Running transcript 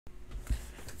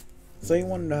So you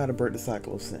want to know how to break the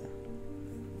cycle of sin?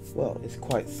 Well, it's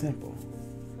quite simple.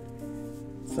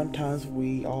 Sometimes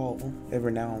we all,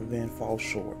 every now and then, fall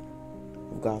short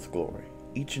of God's glory.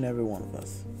 Each and every one of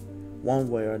us,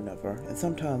 one way or another. And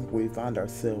sometimes we find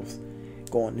ourselves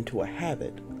going into a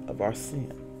habit of our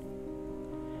sin.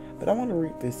 But I want to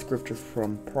read this scripture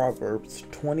from Proverbs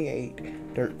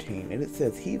 28:13, and it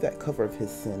says, "He that covereth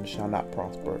his sin shall not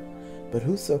prosper, but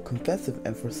whoso confesseth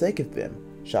and forsaketh them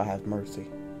shall have mercy."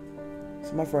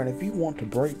 So my friend, if you want to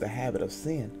break the habit of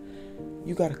sin,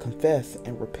 you got to confess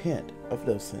and repent of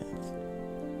those sins.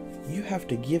 You have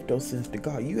to give those sins to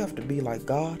God. You have to be like,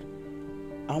 God,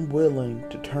 I'm willing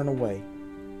to turn away.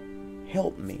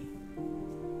 Help me.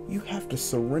 You have to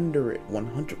surrender it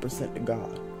 100% to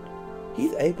God.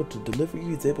 He's able to deliver you.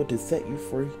 He's able to set you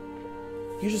free.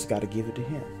 You just got to give it to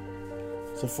Him.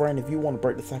 So friend, if you want to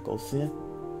break the cycle of sin,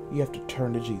 you have to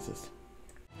turn to Jesus.